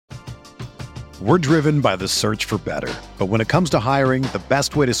We're driven by the search for better. But when it comes to hiring, the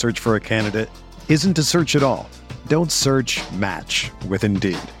best way to search for a candidate isn't to search at all. Don't search, match with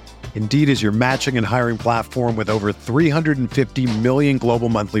Indeed. Indeed is your matching and hiring platform with over 350 million global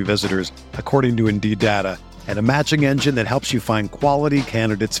monthly visitors, according to Indeed data, and a matching engine that helps you find quality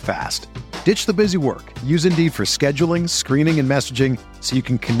candidates fast. Ditch the busy work. Use Indeed for scheduling, screening, and messaging so you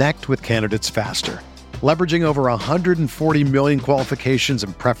can connect with candidates faster. Leveraging over 140 million qualifications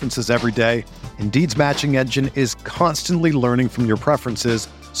and preferences every day, Indeed's matching engine is constantly learning from your preferences,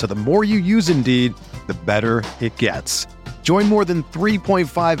 so the more you use Indeed, the better it gets. Join more than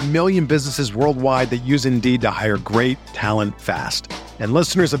 3.5 million businesses worldwide that use Indeed to hire great talent fast. And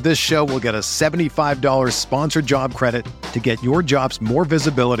listeners of this show will get a $75 sponsored job credit to get your jobs more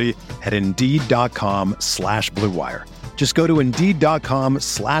visibility at Indeed.com/Blue Wire. Just go to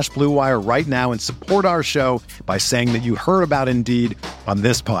Indeed.com/Blue Wire right now and support our show by saying that you heard about Indeed on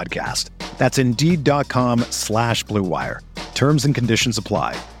this podcast. That's Indeed.com/Blue Wire. Terms and conditions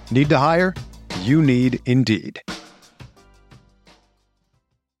apply. Need to hire? You need Indeed.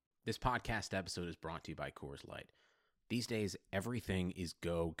 This podcast episode is brought to you by Coors Light. These days, everything is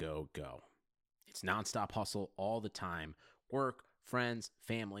go, go, go. It's nonstop hustle all the time. Work, friends,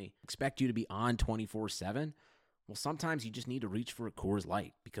 family, expect you to be on 24/7. Well, sometimes you just need to reach for a Coors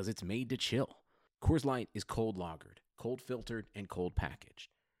Light because it's made to chill. Coors Light is cold lagered, cold filtered, and cold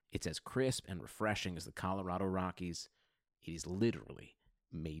packaged. It's as crisp and refreshing as the Colorado Rockies. It is literally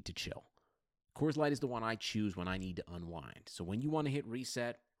made to chill. Coors Light is the one I choose when I need to unwind. So when you want to hit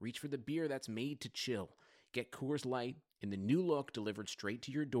reset, reach for the beer that's made to chill. Get Coors Light in the new look delivered straight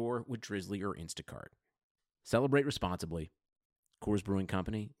to your door with Drizzly or Instacart. Celebrate responsibly. Coors Brewing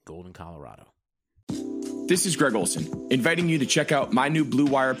Company, Golden, Colorado. This is Greg Olson, inviting you to check out my new Blue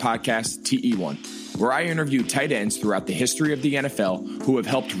Wire podcast, TE1, where I interview tight ends throughout the history of the NFL who have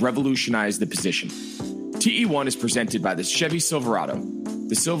helped revolutionize the position. TE1 is presented by the Chevy Silverado.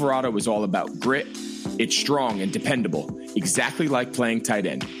 The Silverado is all about grit. It's strong and dependable, exactly like playing tight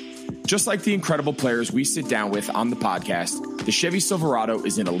end. Just like the incredible players we sit down with on the podcast, the Chevy Silverado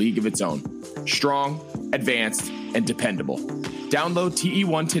is in a league of its own. Strong, advanced, and dependable. Download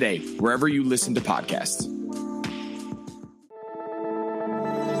TE1 today, wherever you listen to podcasts.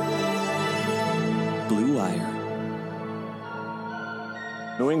 Blue Wire.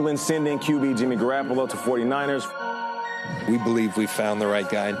 New England sending QB Jimmy Garoppolo to 49ers. We believe we found the right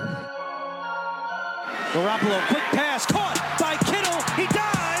guy. Garoppolo, quick pass, caught by Kittle. He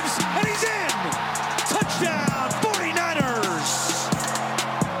dives, and he's in. Touchdown, 49ers.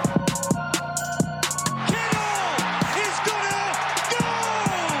 Kittle is gonna go.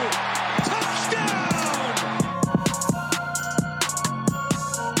 Touchdown.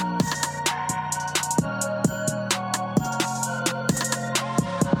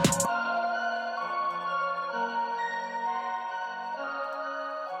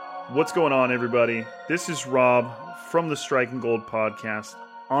 What's going on, everybody? This is Rob from the Strike and Gold podcast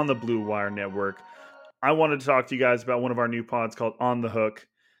on the Blue Wire Network. I wanted to talk to you guys about one of our new pods called On the Hook.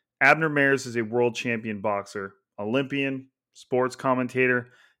 Abner Mares is a world champion boxer, Olympian, sports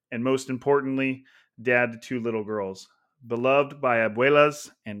commentator, and most importantly, dad to two little girls. Beloved by abuelas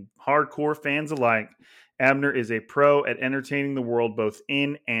and hardcore fans alike, Abner is a pro at entertaining the world both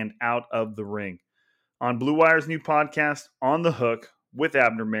in and out of the ring. On Blue Wire's new podcast, On the Hook, with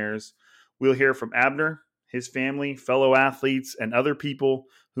Abner Mares, we'll hear from Abner, his family, fellow athletes, and other people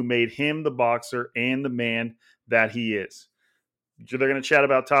who made him the boxer and the man that he is. They're going to chat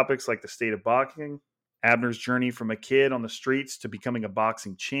about topics like the state of boxing, Abner's journey from a kid on the streets to becoming a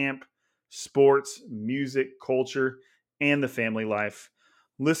boxing champ, sports, music, culture, and the family life.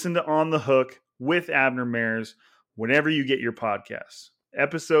 Listen to On the Hook with Abner Mares whenever you get your podcasts.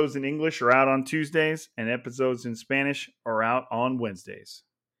 Episodes in English are out on Tuesdays, and episodes in Spanish are out on Wednesdays.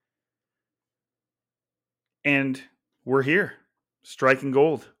 And we're here, Striking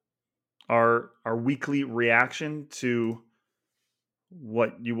Gold, our weekly reaction to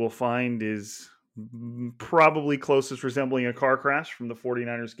what you will find is probably closest resembling a car crash from the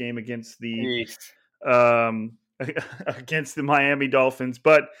 49ers game against the against the Miami Dolphins.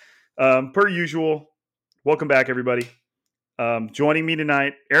 But per usual, welcome back, everybody. Joining me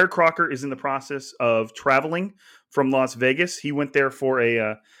tonight, Eric Crocker is in the process of traveling from Las Vegas. He went there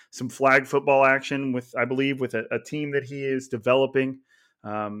for some flag football action with a team that he is developing.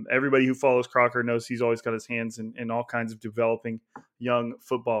 Everybody who follows Crocker knows he's always got his hands in all kinds of developing young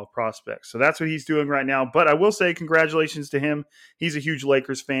football prospects. So that's what he's doing right now. But I will say congratulations to him. He's a huge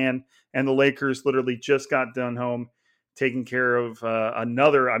Lakers fan, and the Lakers literally just got done home taking care of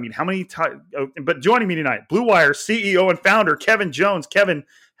another. I mean, how many? But joining me tonight, Blue Wire CEO and founder Kevin Jones. Kevin,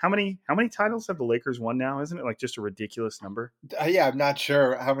 how many titles have the Lakers won now? Isn't it like just a ridiculous number? Yeah, I'm not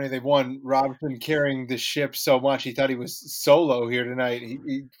sure how many they've won. Rob's been carrying the ship so much he thought he was solo here tonight.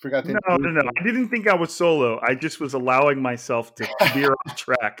 He forgot to. No. I didn't think I was solo. I just was allowing myself to veer off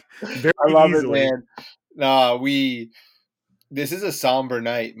track very I love easily. it, man. This is a somber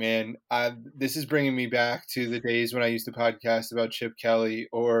night, man. This is bringing me back to the days when I used to podcast about Chip Kelly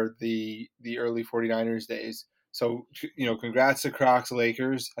or the early 49ers days. So, congrats to Crocs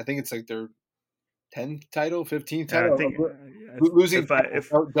Lakers. I think it's like their 10th title, 15th title. I think Losing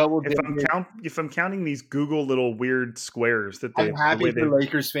double if I'm counting these Google little weird squares that I'm happy for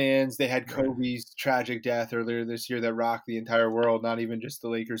Lakers fans. They had Kobe's tragic death earlier this year that rocked the entire world, not even just the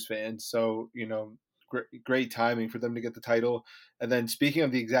Lakers fans. So, great timing for them to get the title. And then speaking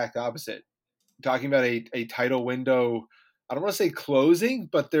of the exact opposite, talking about a title window, I don't want to say closing,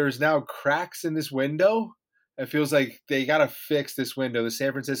 but there's now cracks in this window. It feels like they got to fix this window. The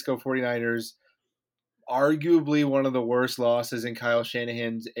San Francisco 49ers, arguably one of the worst losses in Kyle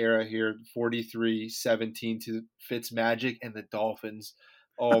Shanahan's era here, 43-17 to Fitzmagic and the Dolphins.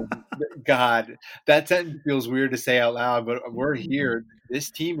 Oh, God. That sentence feels weird to say out loud, but we're here. This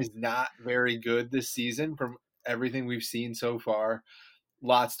team is not very good this season from everything we've seen so far.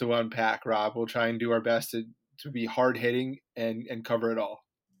 Lots to unpack, Rob. We'll try and do our best to be hard-hitting and cover it all.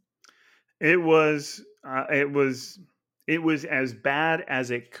 It was as bad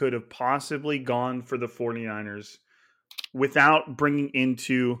as it could have possibly gone for the 49ers without bringing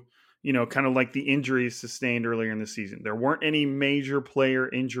into, kind of like the injuries sustained earlier in the season. There weren't any major player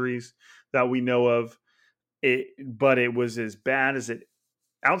injuries that we know of, but it was as bad as it.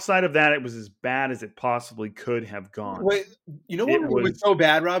 Outside of that, it was as bad as it possibly could have gone. Wait, what was so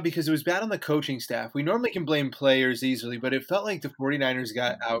bad, Rob? Because it was bad on the coaching staff. We normally can blame players easily, but it felt like the 49ers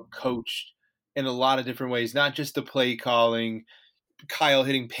got out-coached in a lot of different ways, not just the play calling, Kyle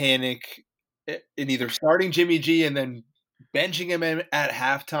hitting panic, in either starting Jimmy G and then benching him at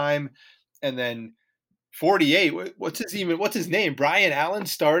halftime, and then 48. What's his name? Brian Allen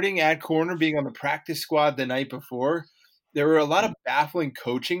starting at corner, being on the practice squad the night before. There were a lot of baffling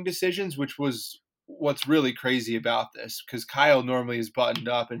coaching decisions, which was what's really crazy about this, because Kyle normally is buttoned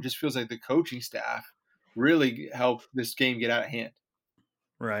up, and it just feels like the coaching staff really helped this game get out of hand.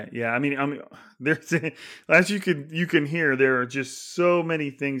 Right. Yeah. I mean, there's as you can hear, there are just so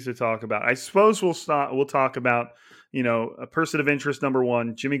many things to talk about. I suppose we'll talk about, a person of interest number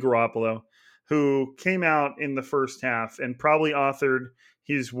one, Jimmy Garoppolo, who came out in the first half and probably authored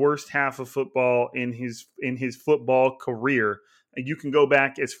his worst half of football in his football career. You can go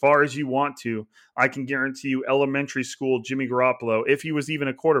back as far as you want to. I can guarantee you elementary school Jimmy Garoppolo, if he was even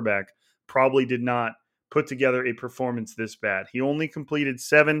a quarterback, probably did not put together a performance this bad. He only completed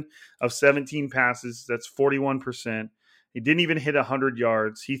 7 of 17 passes. That's 41%. He didn't even hit 100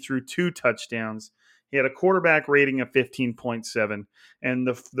 yards. He threw 2 touchdowns. He had a quarterback rating of 15.7. And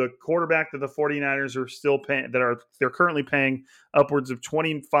the quarterback that the 49ers are still paying, they're currently paying upwards of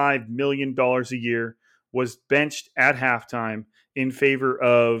 $25 million a year, was benched at halftime in favor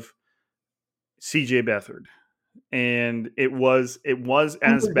of CJ Beathard. And it was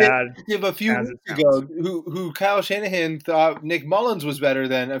as bad. A few weeks ago, who Kyle Shanahan thought Nick Mullins was better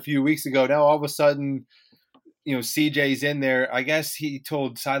than a few weeks ago. Now all of a sudden, CJ's in there. I guess he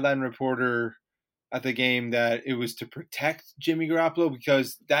told sideline reporter at the game that it was to protect Jimmy Garoppolo,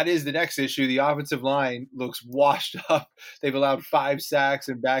 because that is the next issue. The offensive line looks washed up. They've allowed 5 sacks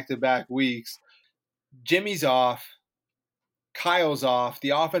in back-to-back weeks. Jimmy's off. Kyle's off. The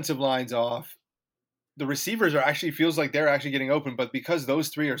offensive line's off. The receivers feels like they're actually getting open, but because those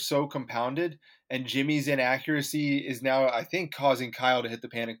 3 are so compounded and Jimmy's inaccuracy is now, I think, causing Kyle to hit the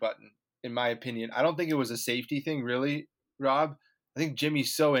panic button, in my opinion. I don't think it was a safety thing, really, Rob. I think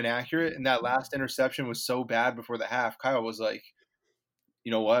Jimmy's so inaccurate, and that last interception was so bad before the half. Kyle was like,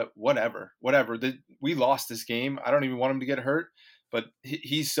 you know what, whatever. We lost this game. I don't even want him to get hurt, but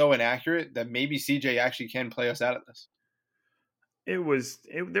he's so inaccurate that maybe CJ actually can play us out of this. It was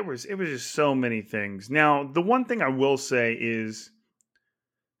just so many things. Now, the one thing I will say is,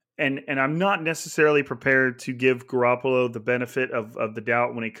 and I'm not necessarily prepared to give Garoppolo the benefit of the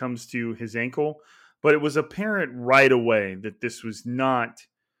doubt when it comes to his ankle, but it was apparent right away that this was not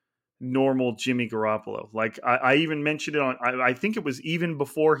normal Jimmy Garoppolo. Like I even mentioned it I think it was even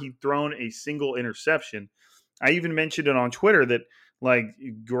before he'd thrown a single interception. I even mentioned it on Twitter that, like,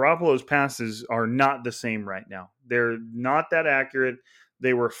 Garoppolo's passes are not the same right now. They're not that accurate.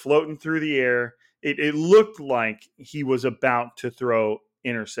 They were floating through the air. It looked like he was about to throw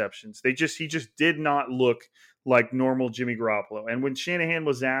interceptions. He just did not look like normal Jimmy Garoppolo. And when Shanahan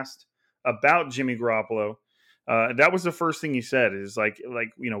was asked about Jimmy Garoppolo, that was the first thing he said is like,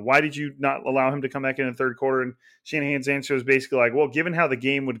 why did you not allow him to come back in the third quarter? And Shanahan's answer was basically like, well, given how the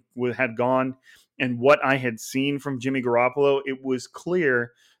game had gone and what I had seen from Jimmy Garoppolo, it was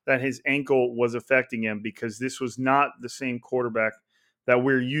clear that his ankle was affecting him because this was not the same quarterback that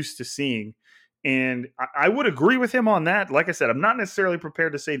we're used to seeing. And I would agree with him on that. Like I said, I'm not necessarily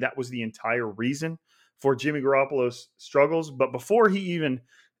prepared to say that was the entire reason for Jimmy Garoppolo's struggles, but before he even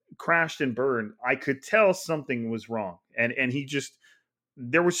crashed and burned, I could tell something was wrong. And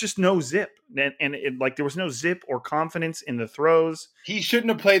there was just no zip. And there was no zip or confidence in the throws. He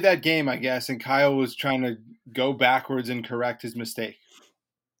shouldn't have played that game, I guess, and Kyle was trying to go backwards and correct his mistake.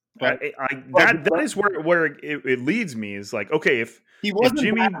 But that is where it leads me is like, okay, if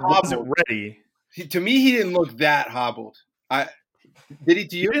Jimmy wasn't ready. To me, he didn't look that hobbled. Did he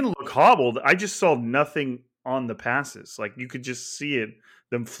to you? He didn't look hobbled. I just saw nothing on the passes. Like you could just see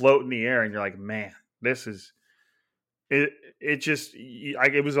them float in the air, and you're like, man, this is it. It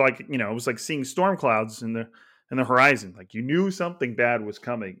was like it was like seeing storm clouds in the horizon. Like you knew something bad was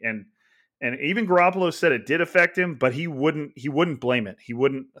coming, and even Garoppolo said it did affect him, but he wouldn't blame it. He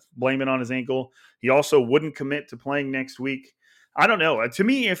wouldn't blame it on his ankle. He also wouldn't commit to playing next week. I don't know. To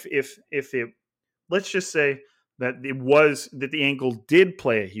me, if it, let's just say that the ankle did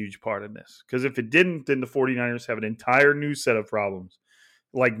play a huge part in this. Because if it didn't, then the 49ers have an entire new set of problems,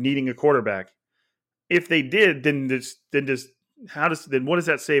 like needing a quarterback. If they did, then what does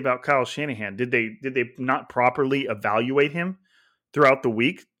that say about Kyle Shanahan? Did they not properly evaluate him throughout the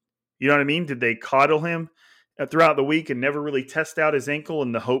week? You know what I mean? Did they coddle him throughout the week and never really test out his ankle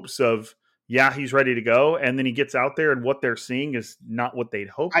in the hopes of, yeah, he's ready to go, and then he gets out there and what they're seeing is not what they'd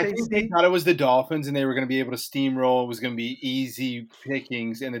hoped they'd see? They thought it was the Dolphins and they were going to be able to steamroll. It was going to be easy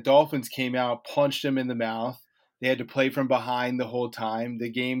pickings, and the Dolphins came out, punched him in the mouth. They had to play from behind the whole time. The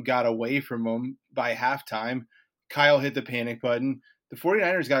game got away from them by halftime. Kyle hit the panic button. The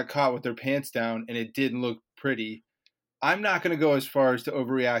 49ers got caught with their pants down, and it didn't look pretty. I'm not going to go as far as to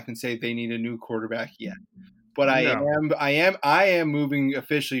overreact and say they need a new quarterback yet. But I am moving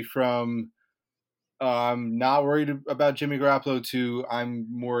officially from I'm not worried about Jimmy Garoppolo to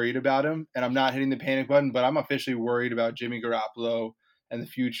I'm worried about him, and I'm not hitting the panic button, but I'm officially worried about Jimmy Garoppolo and the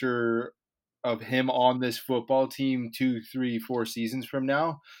future of him on this football team 2, 3, 4 seasons from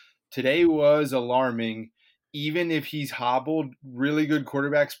now. Today was alarming. Even if he's hobbled, really good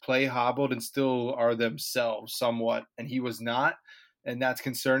quarterbacks play hobbled and still are themselves somewhat, and he was not, and that's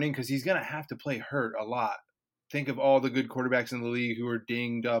concerning because he's going to have to play hurt a lot. Think of all the good quarterbacks in the league who are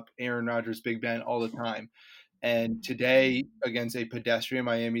dinged up, Aaron Rodgers, Big Ben, all the time. And today, against a pedestrian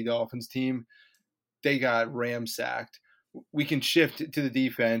Miami Dolphins team, they got ramsacked. We can shift to the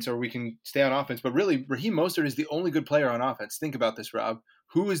defense or we can stay on offense. But really, Raheem Mostert is the only good player on offense. Think about this, Rob.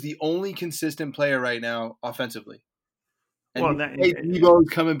 Who is the only consistent player right now offensively? And Debo's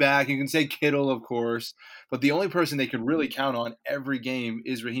coming back. You can say Kittle, of course. But the only person they could really count on every game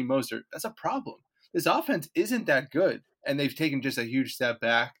is Raheem Mostert. That's a problem. This offense isn't that good, and they've taken just a huge step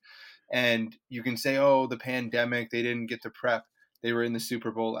back. And you can say, oh, the pandemic, they didn't get to prep. They were in the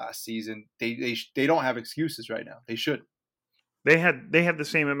Super Bowl last season. They don't have excuses right now. They should. They had the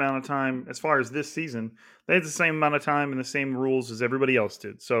same amount of time as far as this season. They had the same amount of time and the same rules as everybody else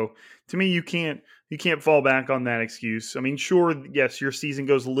did. So to me, you can't fall back on that excuse. I mean, sure, yes, your season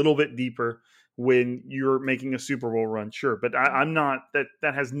goes a little bit deeper when you're making a Super Bowl run, sure, but I'm not.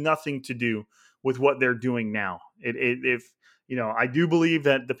 That has nothing to do with what they're doing now. I do believe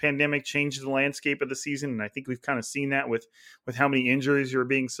that the pandemic changed the landscape of the season, and I think we've kind of seen that with how many injuries are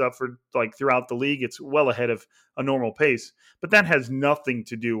being suffered like throughout the league. It's well ahead of a normal pace, but that has nothing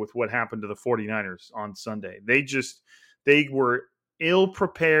to do with what happened to the 49ers on Sunday. They were ill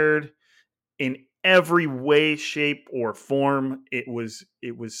prepared in every way, shape, or form. It was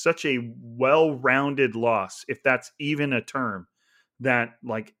such a well-rounded loss, if that's even a term, that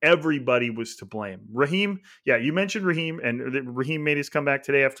like everybody was to blame. Raheem, yeah, you mentioned Raheem, and Raheem made his comeback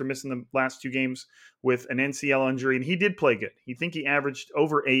today after missing the last 2 games with an NCL injury, and he did play good. He averaged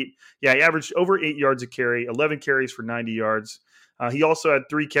over 8. Yeah, he averaged over 8 yards a carry, 11 carries for 90 yards. He also had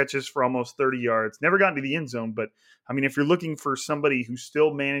 3 catches for almost 30 yards. Never got into the end zone, but I mean, if you're looking for somebody who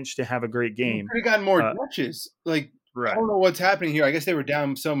still managed to have a great game, could have gotten more touches. Like, right. I don't know what's happening here. I guess they were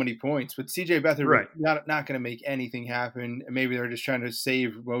down so many points, but CJ Beathard was not going to make anything happen. Maybe they're just trying to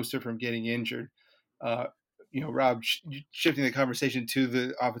save Mostert from getting injured. Rob, shifting the conversation to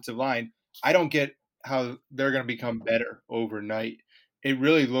the offensive line, I don't get how they're going to become better overnight. It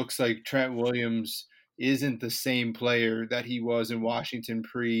really looks like Trent Williams isn't the same player that he was in Washington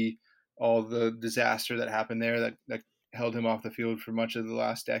pre all the disaster that happened there that held him off the field for much of the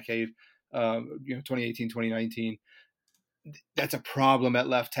last decade, 2018, 2019. That's a problem at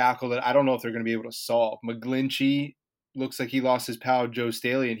left tackle that I don't know if they're going to be able to solve. McGlinchey looks like he lost his pal Joe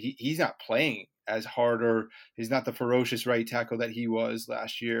Staley, and he's not playing as hard, or he's not the ferocious right tackle that he was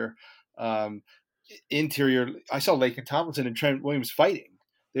last year. Interior, I saw Laken Tomlinson and Trent Williams fighting.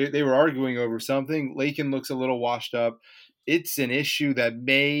 They were arguing over something. Laken looks a little washed up. It's an issue that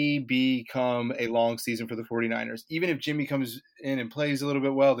may become a long season for the 49ers. Even if Jimmy comes in and plays a little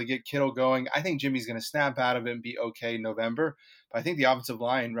bit well to get Kittle going, I think Jimmy's going to snap out of it and be okay in November. But I think the offensive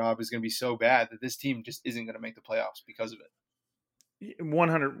line, Rob, is going to be so bad that this team just isn't going to make the playoffs because of it.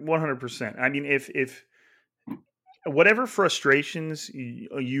 100%. I mean, if whatever frustrations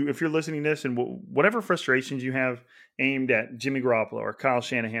if you're listening to this, and whatever frustrations you have aimed at Jimmy Garoppolo or Kyle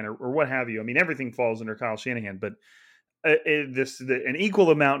Shanahan or what have you, I mean, everything falls under Kyle Shanahan, but an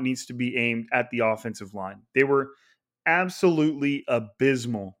equal amount needs to be aimed at the offensive line. They were absolutely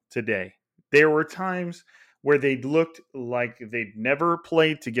abysmal today. There were times where they looked like they'd never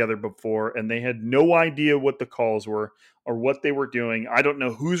played together before, and they had no idea what the calls were or what they were doing. I don't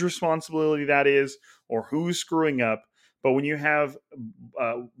know whose responsibility that is or who's screwing up. But when you have,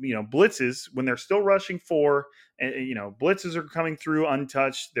 blitzes, when they're still rushing four, and blitzes are coming through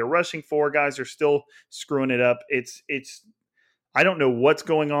untouched, they're rushing four, guys are still screwing it up. It's I don't know what's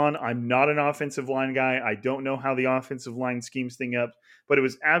going on. I'm not an offensive line guy. I don't know how the offensive line schemes thing up, but it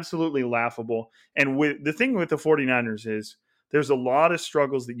was absolutely laughable. And with the thing with the 49ers is there's a lot of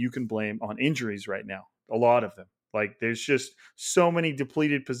struggles that you can blame on injuries right now. A lot of them. Like, there's just so many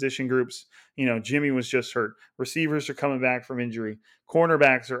depleted position groups. Jimmy was just hurt. Receivers are coming back from injury.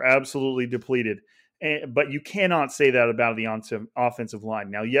 Cornerbacks are absolutely depleted. But you cannot say that about the offensive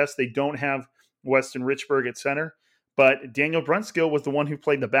line. Now, yes, they don't have Weston Richburg at center, but Daniel Brunskill was the one who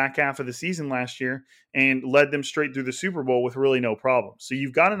played the back half of the season last year and led them straight through the Super Bowl with really no problem. So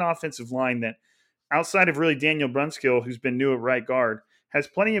you've got an offensive line that, outside of really Daniel Brunskill, who's been new at right guard, has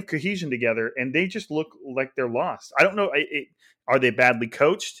plenty of cohesion together, and they just look like they're lost. I don't know. Are they badly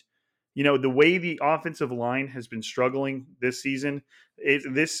coached? The way the offensive line has been struggling this season,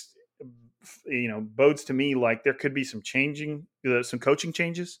 bodes to me like there could be some coaching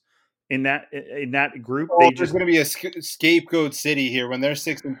changes in that group. There's going to be a scapegoat city here when they're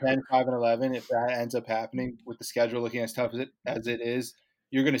 6-10, 5-11. If that ends up happening with the schedule looking as tough as it is,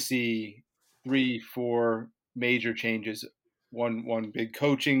 you're going to see 3-4 major changes. One big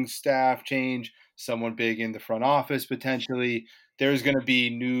coaching staff change, someone big in the front office potentially. There's going to be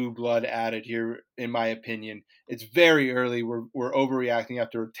new blood added here, in my opinion. It's very early. We're overreacting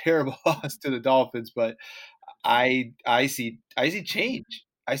after a terrible loss to the Dolphins, but I see change.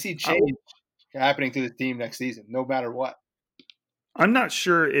 I see change happening to the team next season, no matter what. I'm not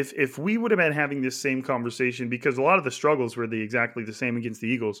sure if we would have been having this same conversation, because a lot of the struggles were exactly the same against the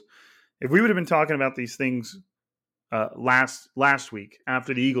Eagles. If we would have been talking about these things last week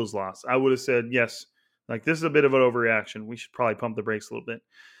after the Eagles loss, I would have said, yes, like, this is a bit of an overreaction. We should probably pump the brakes a little bit.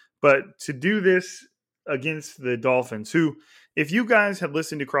 But to do this against the Dolphins, who, if you guys had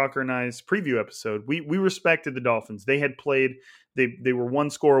listened to Crocker and I's preview episode, we respected the Dolphins. They had played, they were one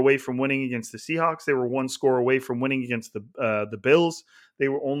score away from winning against the Seahawks. They were one score away from winning against the Bills. They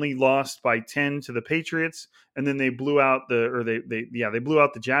were only lost by 10 to the Patriots, and then they blew out they blew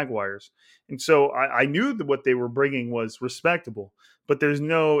out the Jaguars. And so I knew that what they were bringing was respectable, but there's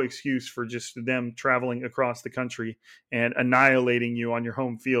no excuse for just them traveling across the country and annihilating you on your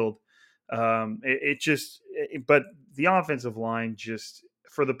home field. But the offensive line, just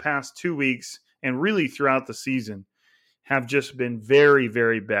for the past 2 weeks and really throughout the season, have just been very,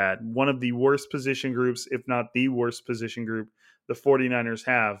 very bad. One of the worst position groups, if not the worst position group, the 49ers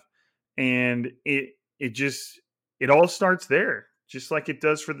have. And it all starts there, just like it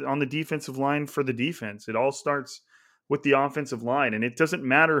does on the defensive line for the defense. It all starts with the offensive line, and it doesn't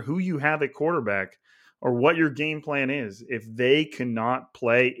matter who you have at quarterback or what your game plan is. If they cannot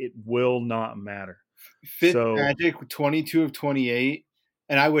play, it will not matter. Fitzmagic, 22 of 28.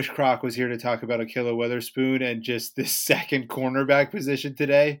 And I wish Croc was here to talk about Ahkello Witherspoon and just this second cornerback position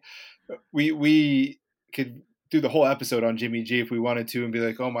today. We could do the whole episode on Jimmy G if we wanted to and be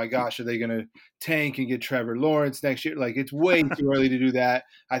like, oh my gosh, are they going to tank and get Trevor Lawrence next year? Like, it's way too early to do that.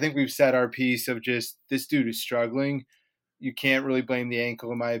 I think we've said our piece of just this dude is struggling. You can't really blame the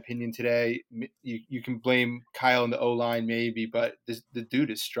ankle, in my opinion, today. You can blame Kyle and the O-line maybe, but the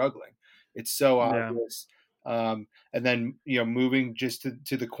dude is struggling. It's so obvious. And then, moving just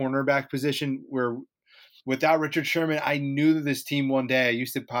to the cornerback position, where without Richard Sherman, I knew that this team one day, I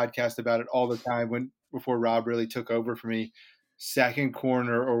used to podcast about it all the time before Rob really took over for me, second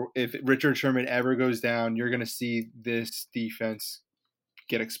corner, or if Richard Sherman ever goes down, you're going to see this defense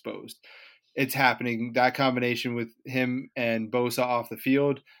get exposed. It's happening. That combination with him and Bosa off the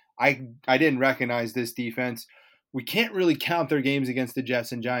field, I didn't recognize this defense. We can't really count their games against the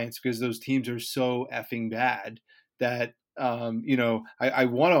Jets and Giants because those teams are so effing bad that I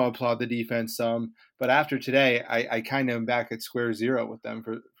want to applaud the defense some, but after today, I kind of am back at square zero with them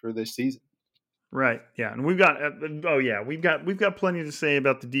for this season. Right. Yeah. And we've got plenty to say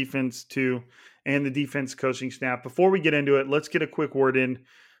about the defense too, and the defense coaching staff. Before we get into it, let's get a quick word in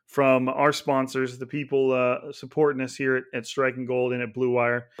from our sponsors, the people supporting us here at Strike and Gold and at Blue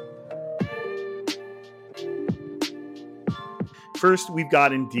Wire. First, we've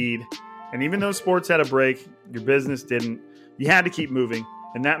got Indeed. And even though sports had a break, your business didn't. You had to keep moving.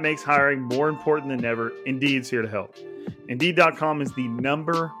 And that makes hiring more important than ever. Indeed's here to help. Indeed.com is the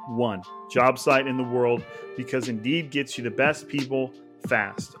 #1 job site in the world because Indeed gets you the best people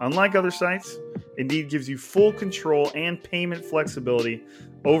fast. Unlike other sites, Indeed gives you full control and payment flexibility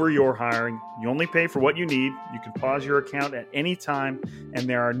over your hiring. You only pay for what you need. You can pause your account at any time, and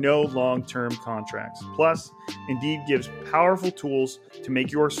there are no long-term contracts. Plus, Indeed gives powerful tools to make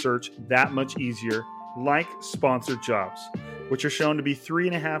your search that much easier, like sponsored jobs, which are shown to be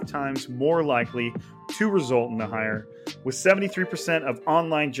 3.5 times more likely to result in a hire. With 73% of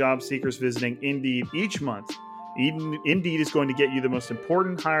online job seekers visiting Indeed each month, Indeed is going to get you the most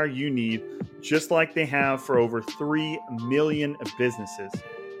important hire you need, just like they have for over 3 million businesses.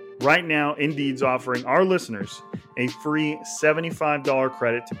 Right now, Indeed's offering our listeners a free $75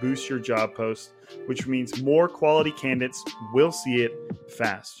 credit to boost your job post, which means more quality candidates will see it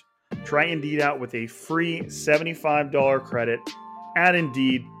fast. Try Indeed out with a free $75 credit at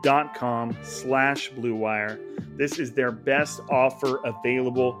Indeed.com/Blue Wire. This is their best offer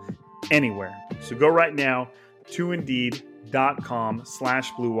available anywhere. So go right now to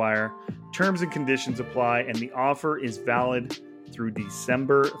Indeed.com/Blue Wire. Terms and conditions apply, and the offer is valid through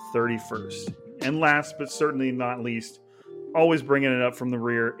December 31st. And last but certainly not least, always bringing it up from the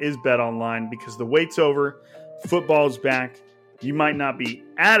rear, is BetOnline, because the wait's over, football's back. You might not be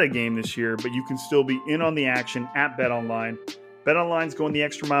at a game this year, but you can still be in on the action at BetOnline. BetOnline's going the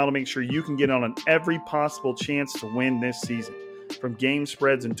extra mile to make sure you can get on every possible chance to win this season. From game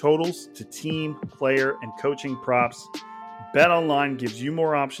spreads and totals to team, player, and coaching props, BetOnline gives you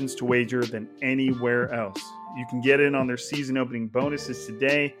more options to wager than anywhere else. You can get in on their season opening bonuses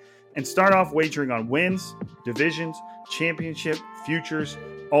today and start off wagering on wins, divisions, championship, futures,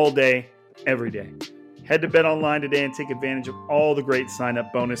 all day, every day. Head to BetOnline today and take advantage of all the great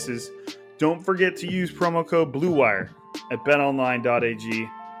sign-up bonuses. Don't forget to use promo code BlueWire at betonline.ag.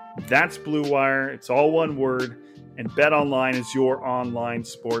 That's Blue Wire. It's all one word. And BetOnline is your online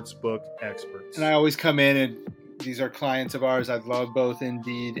sportsbook experts. And I always come in, and these are clients of ours. I love both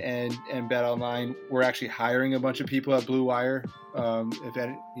Indeed and BetOnline. We're actually hiring a bunch of people at Blue Wire. I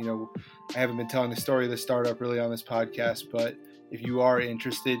haven't been telling the story of the startup really on this podcast, but if you are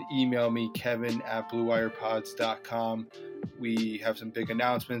interested, email me, kevin@bluewirepods.com. We have some big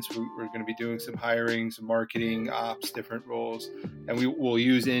announcements. We're going to be doing some hiring, some marketing, ops, different roles. And we will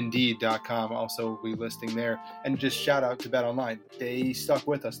use Indeed.com. Also, we'll be listing there. And just shout out to BetOnline. They stuck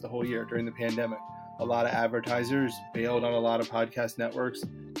with us the whole year during the pandemic. A lot of advertisers bailed on a lot of podcast networks.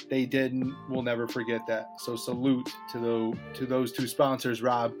 They didn't. We'll never forget that. So salute to those two sponsors,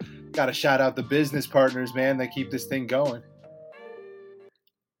 Rob. Got to shout out the business partners, man, that keep this thing going.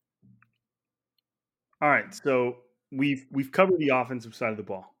 All right, so we've covered the offensive side of the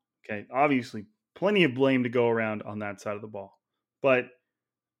ball. Okay, obviously, plenty of blame to go around on that side of the ball, but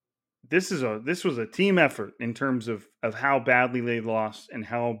this was a team effort in terms of how badly they lost and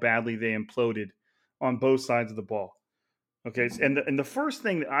how badly they imploded on both sides of the ball. Okay, and the first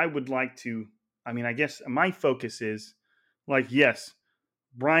thing that I would like to, I guess my focus is, yes,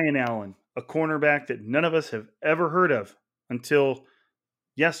 Brian Allen, a cornerback that none of us have ever heard of until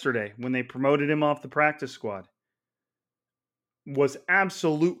yesterday when they promoted him off the practice squad, was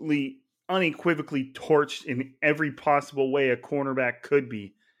absolutely unequivocally torched in every possible way a cornerback could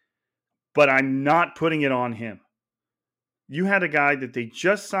be. But I'm not putting it on him. You had a guy that they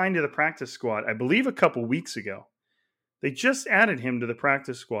just signed to the practice squad, I believe a couple weeks ago. They just added him to the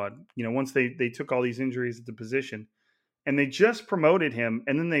practice squad, once they took all these injuries at the position. And they just promoted him,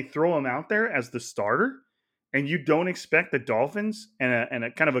 and then they throw him out there as the starter. And you don't expect the Dolphins and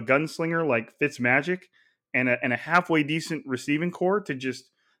a kind of a gunslinger like Fitzmagic and a halfway decent receiving core to just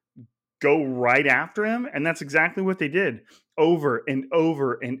go right after him. And that's exactly what they did over and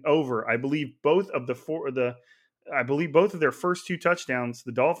over and over. I believe both of their first two touchdowns,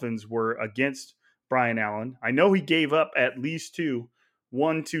 the Dolphins, were against Brian Allen. I know he gave up at least two,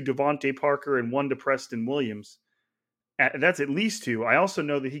 one to Devontae Parker and one to Preston Williams. That's at least two. I also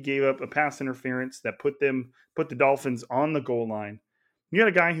know that he gave up a pass interference that put the Dolphins on the goal line. You had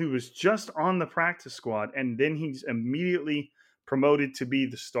a guy who was just on the practice squad, and then he's immediately promoted to be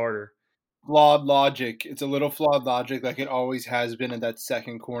the starter. Flawed logic. It's a little flawed logic, like it always has been in that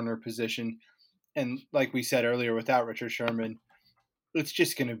second corner position. And like we said earlier, without Richard Sherman, it's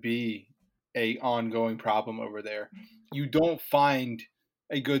just going to be a ongoing problem over there. You don't find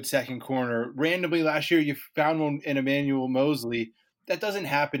a good second corner. Randomly last year, you found one in Emmanuel Mosley. That doesn't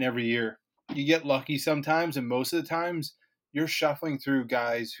happen every year. You get lucky sometimes, and most of the times you're shuffling through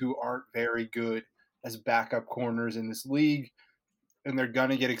guys who aren't very good as backup corners in this league, and they're going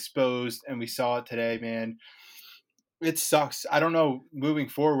to get exposed, and we saw it today, man. It sucks. I don't know moving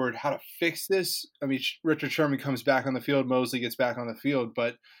forward how to fix this. I mean, Richard Sherman comes back on the field, Mosley gets back on the field,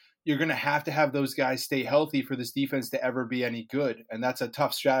 but you're going to have those guys stay healthy for this defense to ever be any good. And that's a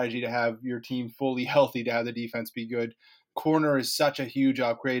tough strategy, to have your team fully healthy to have the defense be good. Corner is such a huge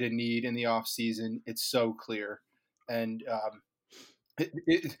upgrade and need in the offseason. It's so clear. And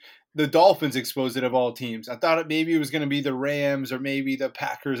the Dolphins exposed it of all teams. I thought maybe it was going to be the Rams or maybe the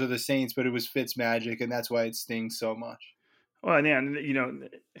Packers or the Saints, but it was Fitzmagic, and that's why it stings so much. Well, and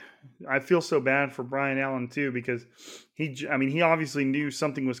I feel so bad for Brian Allen too, because he obviously knew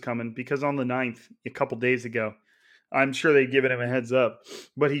something was coming, because on the 9th, a couple days ago, I'm sure they'd given him a heads up,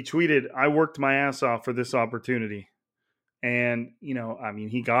 but he tweeted, "I worked my ass off for this opportunity." And,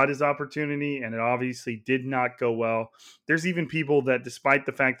 he got his opportunity, and it obviously did not go well. There's even people that, despite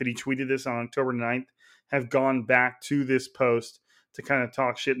the fact that he tweeted this on October 9th, have gone back to this post to kind of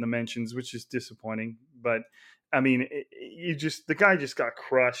talk shit in the mentions, which is disappointing. But, the guy just got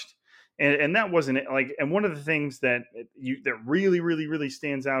crushed. And that wasn't it. Like, and one of the things that really, really, really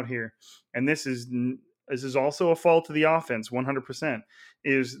stands out here, and this is also a fault of the offense, 100%,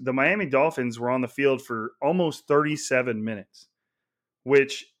 is the Miami Dolphins were on the field for almost 37 minutes,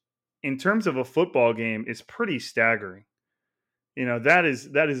 which in terms of a football game is pretty staggering. The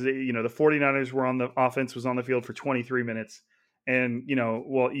 49ers were on the offense was on the field for 23 minutes. And,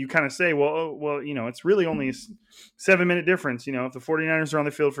 you kind of say, it's really only a 7-minute difference. If the 49ers are on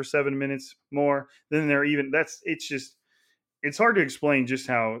the field for 7 minutes more, then they're even. It's hard to explain just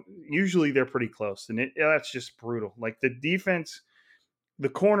how usually they're pretty close. And that's just brutal. Like, the defense, the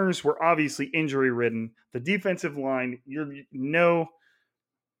corners were obviously injury ridden. The defensive line, no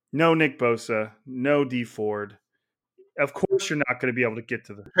Nick Bosa, no D Ford. Of course, you're not going to be able to get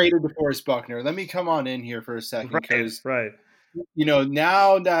to the traded DeForest Buckner. Let me come on in here for a second, because right.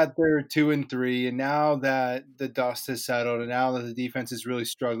 Now that they're 2-3, and now that the dust has settled, and now that the defense is really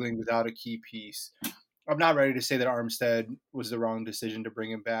struggling without a key piece, I'm not ready to say that Armstead was the wrong decision to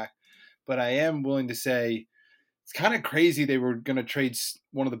bring him back, but I am willing to say it's kind of crazy they were going to trade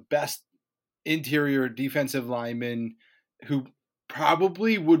one of the best interior defensive linemen, who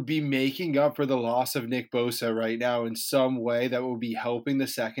probably would be making up for the loss of Nick Bosa right now in some way that will be helping the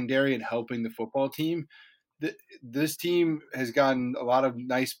secondary and helping the football team. This team has gotten a lot of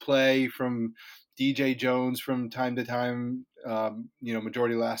nice play from DJ Jones from time to time,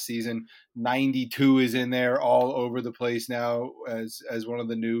 majority last season. 92 is in there all over the place now as one of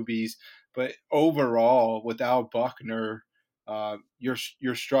the newbies. But overall, without Buckner,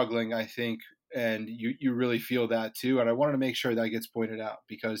 you're struggling, I think, and you really feel that too. And I wanted to make sure that gets pointed out,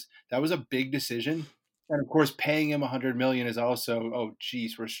 because that was a big decision. And of course, paying him $100 million is also, oh,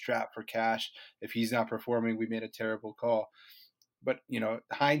 geez, we're strapped for cash. If he's not performing, we made a terrible call. But,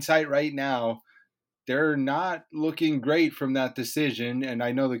 hindsight right now, they're not looking great from that decision. And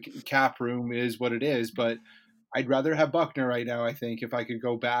I know the cap room is what it is, but I'd rather have Buckner right now, I think, if I could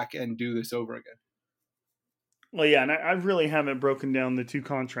go back and do this over again. Well, yeah, and I really haven't broken down the two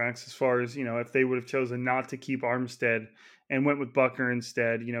contracts as far as, if they would have chosen not to keep Armstead and went with Buckner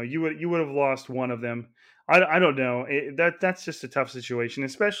instead, you would have lost one of them. I don't know. That's just a tough situation,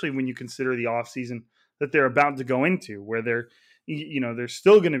 especially when you consider the offseason that they're about to go into, where they're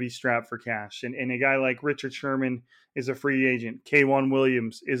still going to be strapped for cash. And a guy like Richard Sherman is a free agent. K'Wan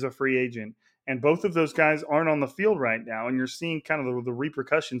Williams is a free agent. And both of those guys aren't on the field right now. And you're seeing kind of the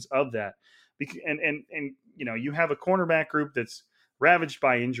repercussions of that. And you have a cornerback group that's ravaged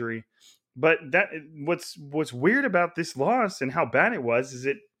by injury. But what's weird about this loss and how bad it was is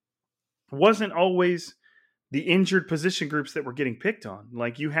it wasn't always the injured position groups that were getting picked on.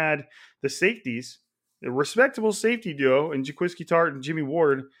 Like, you had the safeties, the respectable safety duo, and Jaquiski Tartt and Jimmy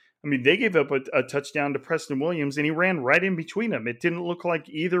Ward. I mean, they gave up a touchdown to Preston Williams, and he ran right in between them. It didn't look like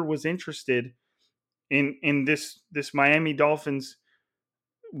either was interested in this Miami Dolphins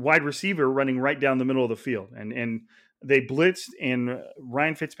wide receiver running right down the middle of the field. And they blitzed, and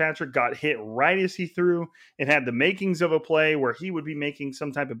Ryan Fitzpatrick got hit right as he threw. It had the makings of a play where he would be making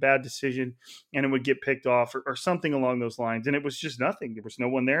some type of bad decision and it would get picked off or something along those lines. And it was just nothing. There was no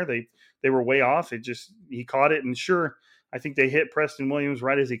one there. They were way off. He caught it. And sure, I think they hit Preston Williams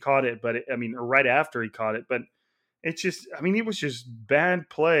right as he caught it, or right after he caught it. But it was just bad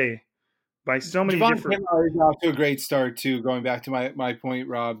play by so many different. Kinlaw is off to a great start too. Going back to my point,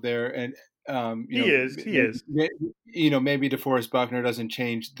 Rob, there, and he is. Maybe DeForest Buckner doesn't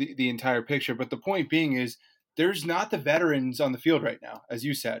change the entire picture, but the point being is there's not the veterans on the field right now, as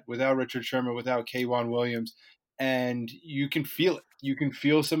you said, without Richard Sherman, without K'Wan Williams, and you can feel it. You can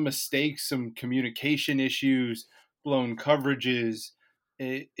feel some mistakes, some communication issues, blown coverages.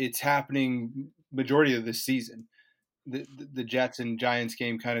 It's happening majority of this season. The Jets and Giants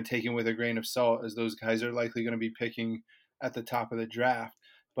game kind of taken with a grain of salt, as those guys are likely going to be picking at the top of the draft.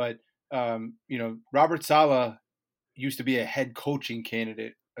 But, Robert Saleh used to be a head coaching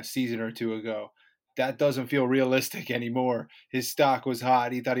candidate a season or two ago. That doesn't feel realistic anymore. His stock was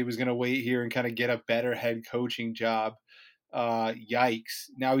hot. He thought he was going to wait here and kind of get a better head coaching job. Yikes.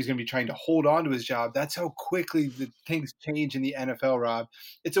 Now he's going to be trying to hold on to his job. That's how quickly the things change in the NFL, Rob.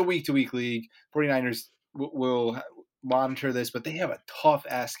 It's a week-to-week league. 49ers will monitor this, but they have a tough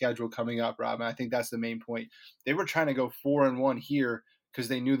ass schedule coming up, Rob. And I think that's the main point. They were trying to go 4-1 here because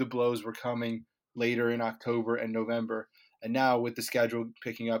they knew the blows were coming later in October and November. And now with the schedule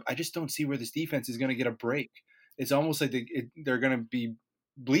picking up, I just don't see where this defense is going to get a break. It's almost like they're going to be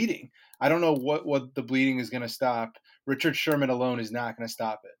bleeding. I don't know what the bleeding is going to stop. Richard Sherman alone is not going to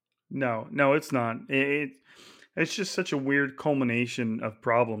stop it. No, it's not. It's just such a weird culmination of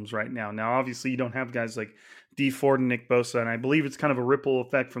problems right now. Now, obviously, you don't have guys like Dee Ford and Nick Bosa, and I believe it's kind of a ripple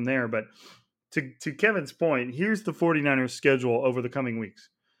effect from there. But to Kevin's point, here's the 49ers schedule over the coming weeks.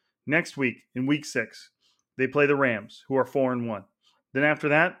 Next week, in week 6, they play the Rams, who are 4-1. Then after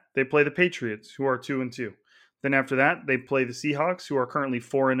that, they play the Patriots, who are 2-2. Then after that, they play the Seahawks, who are currently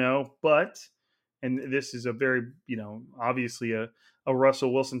 4-0. But, and this is a very, obviously a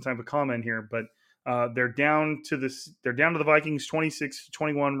Russell Wilson type of comment here, but they're down to the Vikings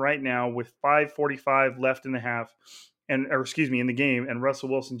 26-21 right now with 5:45 left in the half, in the game, and Russell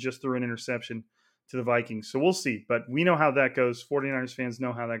Wilson just threw an interception to the Vikings. So we'll see, but we know how that goes. 49ers fans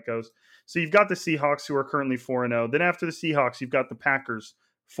know how that goes. So you've got the Seahawks, who are currently 4-0. Then after the Seahawks, you've got the Packers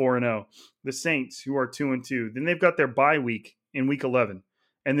 4-0, the Saints, who are 2-2. Then they've got their bye week in week 11,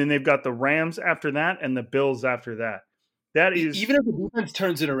 and then they've got the Rams after that and the Bills after that. That is, even if the defense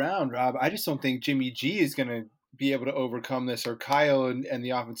turns it around, Rob, I just don't think Jimmy G is going to be able to overcome this, or Kyle and the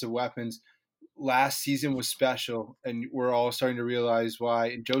offensive weapons. Last season was special, and we're all starting to realize why.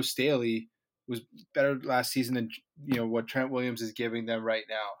 And Joe Staley was better last season than what Trent Williams is giving them right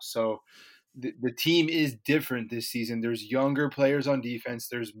now. So the team is different this season. There's younger players on defense.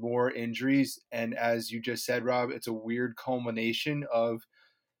 There's more injuries, and as you just said, Rob, it's a weird culmination of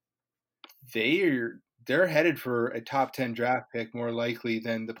they're headed for a top 10 draft pick more likely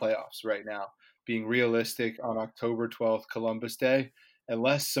than the playoffs right now, being realistic on October 12th, Columbus Day,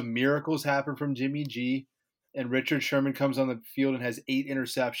 unless some miracles happen from Jimmy G and Richard Sherman comes on the field and has 8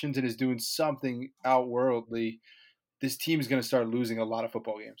 interceptions and is doing something outworldly. This team is going to start losing a lot of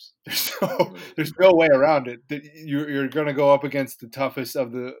football games. There's no way around it. You're going to go up against the toughest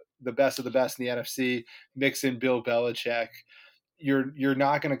of the best of the best in the NFC, mix in Bill Belichick. You're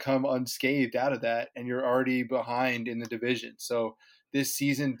not going to come unscathed out of that, and you're already behind in the division. So this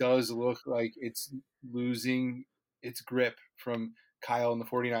season does look like it's losing its grip from Kyle and the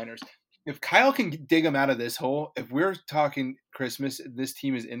 49ers. If Kyle can dig them out of this hole, if we're talking Christmas, this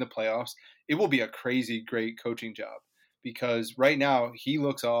team is in the playoffs, it will be a crazy great coaching job, because right now he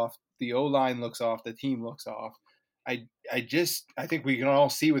looks off, the O-line looks off, the team looks off. I think we can all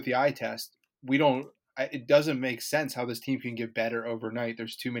see with the eye test, it doesn't make sense how this team can get better overnight.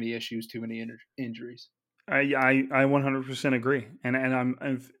 There's too many issues, too many injuries. I 100% agree. And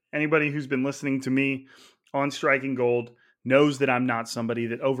if anybody who's been listening to me on Striking Gold knows that I'm not somebody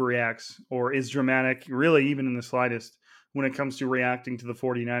that overreacts or is dramatic, really even in the slightest, when it comes to reacting to the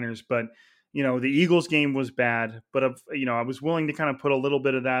 49ers. But, the Eagles game was bad, but, I was willing to kind of put a little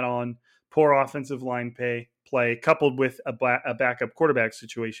bit of that on poor offensive line play coupled with a backup quarterback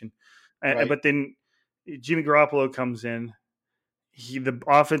situation. Right. But then Jimmy Garoppolo comes in. The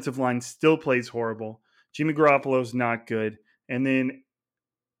offensive line still plays horrible. Jimmy Garoppolo's not good. And then,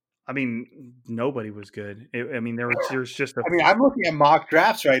 nobody was good. There's just I'm looking at mock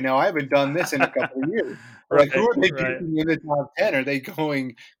drafts right now. I haven't done this in a couple of years. Who are they picking in the top 10? Are they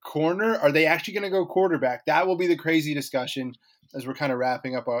going corner? Are they actually going to go quarterback? That will be the crazy discussion. as we're kind of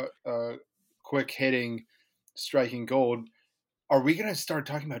wrapping up a quick hitting striking gold, are we going to start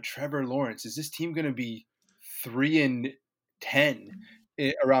talking about Trevor Lawrence? Is this team going to be 3-10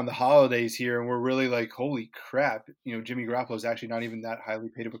 around the holidays here? And we're really like, holy crap, Jimmy Garoppolo is actually not even that highly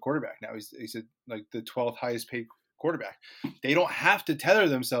paid of a quarterback now. He's like the 12th highest paid quarterback. They don't have to tether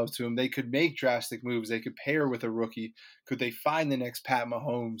themselves to him. They could make drastic moves. They could pair with a rookie. Could they find the next Pat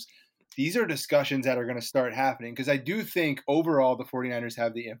Mahomes? These are discussions that are going to start happening because I do think overall the 49ers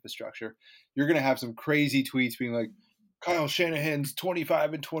have the infrastructure. You're going to have some crazy tweets being like, Kyle Shanahan's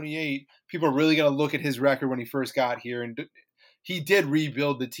 25-28. People are really going to look at his record when he first got here, and he did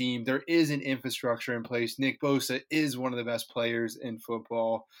rebuild the team. There is an infrastructure in place. Nick Bosa is one of the best players in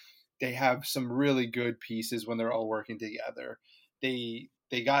football. They have some really good pieces when they're all working together. They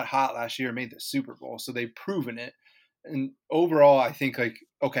got hot last year and made the Super Bowl, so they've proven it. And overall, I think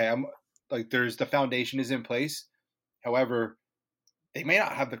there's the foundation is in place. However, they may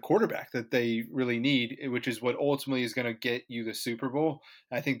not have the quarterback that they really need, which is what ultimately is going to get you the Super Bowl.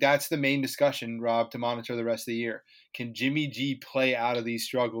 And I think that's the main discussion, Rob, to monitor the rest of the year. Can Jimmy G play out of these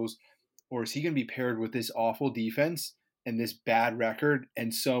struggles, or is he going to be paired with this awful defense and this bad record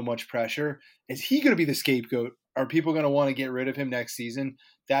and so much pressure? Is he going to be the scapegoat? Are people going to want to get rid of him next season?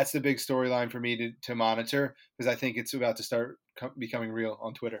 That's the big storyline for me to monitor because I think it's about to start becoming real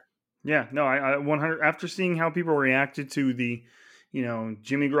on Twitter. Yeah, no, I 100 after seeing how people reacted to the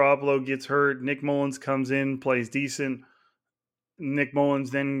Jimmy Garoppolo gets hurt, Nick Mullins comes in, plays decent. Nick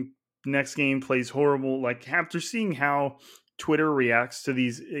Mullins then next game plays horrible. Like after seeing how Twitter reacts to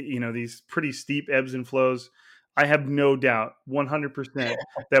these, these pretty steep ebbs and flows, I have no doubt 100%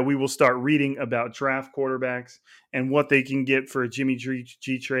 that we will start reading about draft quarterbacks and what they can get for a Jimmy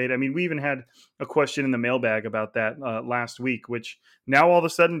G trade. I mean, we even had a question in the mailbag about that last week, which now all of a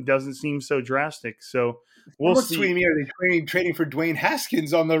sudden doesn't seem so drastic. So we'll see. Tweeting me, are they trading for Dwayne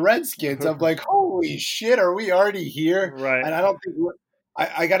Haskins on the Redskins? I'm like, holy shit, are we already here? Right. And I don't think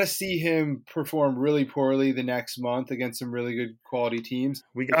I got to see him perform really poorly the next month against some really good quality teams.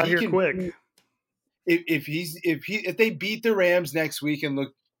 We got here quick. If they beat the Rams next week and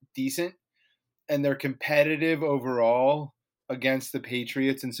look decent and they're competitive overall against the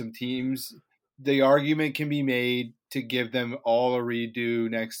Patriots and some teams, the argument can be made to give them all a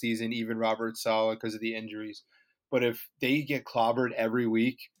redo next season, even Robert Saleh because of the injuries. But if they get clobbered every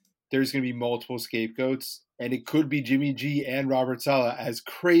week, there's going to be multiple scapegoats, and it could be Jimmy G and Robert Saleh, as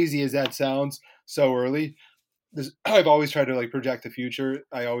crazy as that sounds so early. I've always tried to project the future.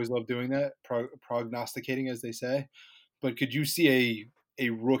 I always love doing that, prognosticating, as they say. But could you see a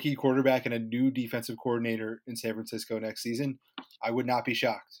rookie quarterback and a new defensive coordinator in San Francisco next season? I would not be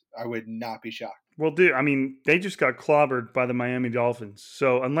shocked. Well, dude, I mean, they just got clobbered by the Miami Dolphins.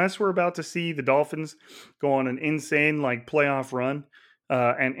 So unless we're about to see the Dolphins go on an insane playoff run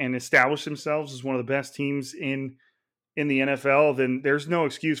and establish themselves as one of the best teams in the NFL, then there's no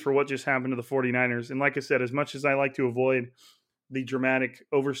excuse for what just happened to the 49ers. And like I said, as much as I like to avoid the dramatic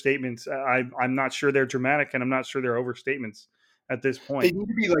overstatements, I'm not sure they're dramatic, and I'm not sure they're overstatements at this point. They need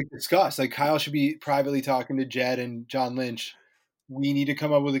to be discussed. Kyle should be privately talking to Jed and John Lynch. We need to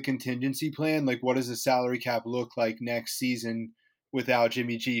come up with a contingency plan. What does the salary cap look like next season without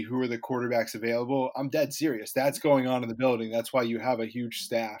Jimmy G? Who are the quarterbacks available? I'm dead serious. That's going on in the building. That's why you have a huge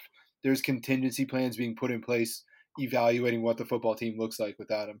staff. There's contingency plans being put in place, evaluating what the football team looks like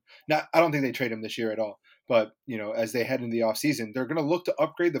without him. Now, I don't think they trade him this year at all. But, as they head into the offseason, they're going to look to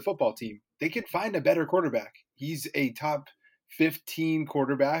upgrade the football team. They can find a better quarterback. He's a top 15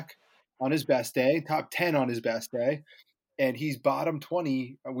 quarterback on his best day, top 10 on his best day. And he's bottom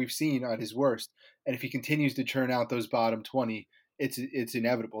 20 we've seen at his worst. And if he continues to churn out those bottom 20, it's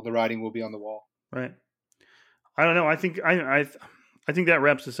inevitable. The writing will be on the wall. Right. I don't know. I think that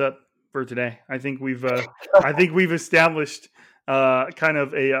wraps us up for today. I think we've established kind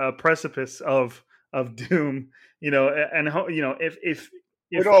of a precipice of doom. If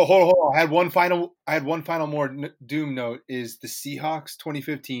hold on. I had one final more doom note is the Seahawks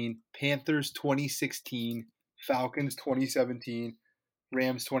 2015, Panthers 2016, Falcons 2017,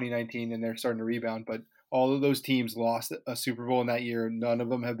 Rams 2019, and they're starting to rebound. But all of those teams lost a Super Bowl in that year. None of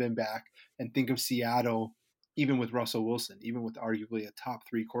them have been back. And think of Seattle, even with Russell Wilson, even with arguably a top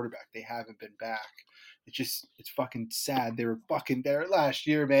 3 quarterback, they haven't been back. It's fucking sad. They were fucking there last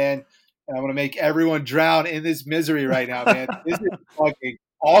year, man. And I want to make everyone drown in this misery right now, man. This is fucking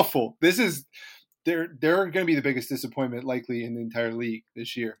awful. They're going to be the biggest disappointment likely in the entire league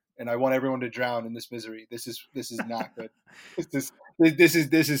this year. And I want everyone to drown in this misery. This is not good. This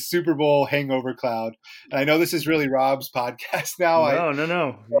is Super Bowl hangover cloud. And I know this is really Rob's podcast now.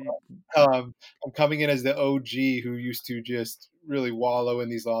 No. I'm coming in as the OG who used to just really wallow in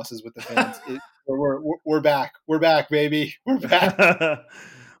these losses with the fans. We're back. We're back, baby. We're back.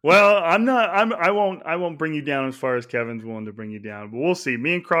 Well, I won't bring you down as far as Kevin's willing to bring you down, but we'll see.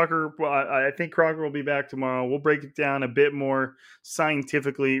 Me and Crocker, well, I think Crocker will be back tomorrow. We'll break it down a bit more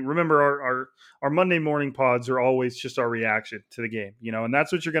scientifically. Remember, our Monday morning pods are always just our reaction to the game, and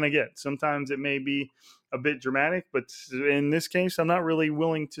that's what you're going to get. Sometimes it may be a bit dramatic, but in this case, I'm not really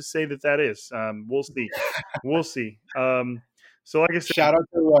willing to say that is. We'll see. We'll see. So like I said, shout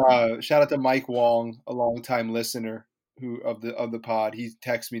out to Mike Wong, a longtime listener of the pod. He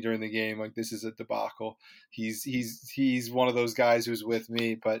texted me during the game like, this is a debacle. He's one of those guys who's with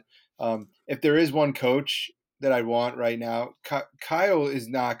me. But if there is one coach that I want right now, Kyle is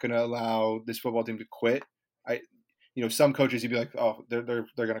not going to allow this football team to quit. Some coaches you'd be like, oh, they're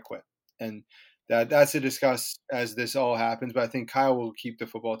going to quit, and that's to discuss as this all happens. But I think Kyle will keep the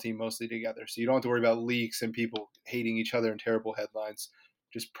football team mostly together, so you don't have to worry about leaks and people hating each other and terrible headlines.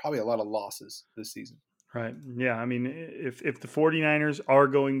 Just probably a lot of losses this season. Right. Yeah. I mean, if the 49ers are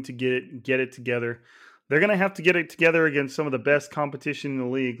going to get it together, they're going to have to get it together against some of the best competition in the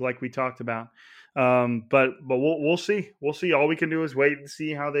league, like we talked about. But we'll see. We'll see. All we can do is wait and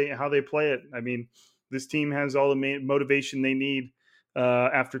see how they play it. I mean, this team has all the motivation they need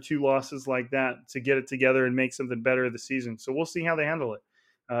after two losses like that to get it together and make something better of the season. So we'll see how they handle it.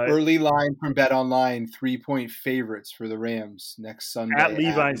 Early line from Bet Online, 3-point favorites for the Rams next Sunday at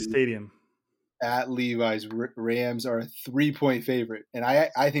Levi's Stadium. At Levi's, Rams are a 3-point favorite, and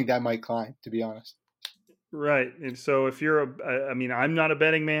I think that might climb, to be honest. Right, and so if you're I'm not a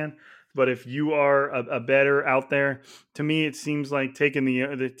betting man, but if you are a bettor out there, to me it seems like taking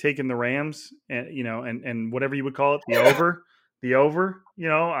the Rams and whatever you would call it, the over.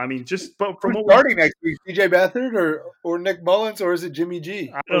 Just but from starting next week, CJ Beathard or Nick Mullins, or is it Jimmy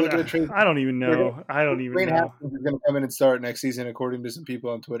G? I don't even know. Wayne Haskins is going to come in and start next season, according to some people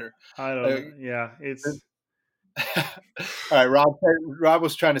on Twitter. I don't know. Yeah, it's. All right, Rob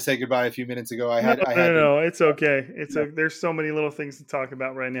was trying to say goodbye a few minutes ago. No, it's okay. There's so many little things to talk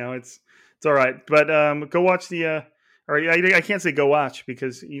about right now. It's all right. But go watch I can't say go watch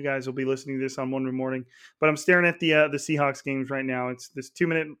because you guys will be listening to this on Monday morning. But I'm staring at the Seahawks games right now. It's this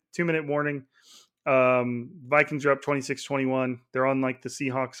 2-minute warning. Vikings are up 26-21. They're on like the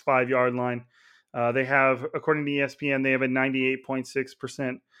Seahawks 5-yard line. They have, according to ESPN, they have a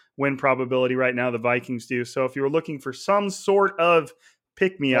 98.6% win probability right now. The Vikings do. So if you were looking for some sort of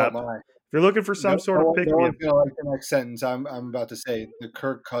pick me up, if you're looking for some sort of pick me up, like the next sentence I'm about to say, the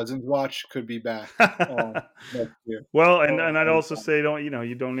Kirk Cousins watch could be back next year. Well, and I'd also say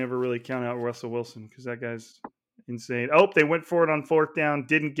you don't ever really count out Russell Wilson because that guy's insane. Oh, they went for it on 4th down,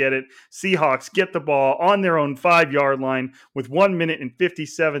 didn't get it. Seahawks get the ball on their own 5-yard line with 1 minute and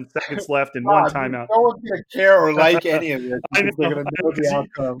 57 seconds left and one timeout. No one's going to care or like any of this.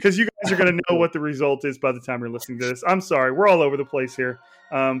 Because you guys are going to know what the result is by the time you're listening to this. I'm sorry. We're all over the place here.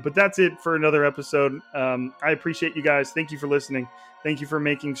 But that's it for another episode. I appreciate you guys. Thank you for listening. Thank you for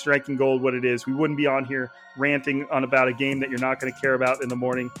making Striking Gold what it is. We wouldn't be on here ranting on about a game that you're not going to care about in the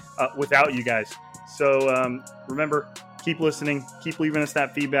morning without you guys. So remember, keep listening. Keep leaving us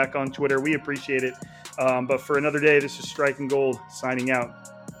that feedback on Twitter. We appreciate it. But for another day, this is Striking Gold signing out.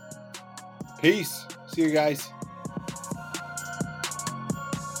 Peace. See you guys.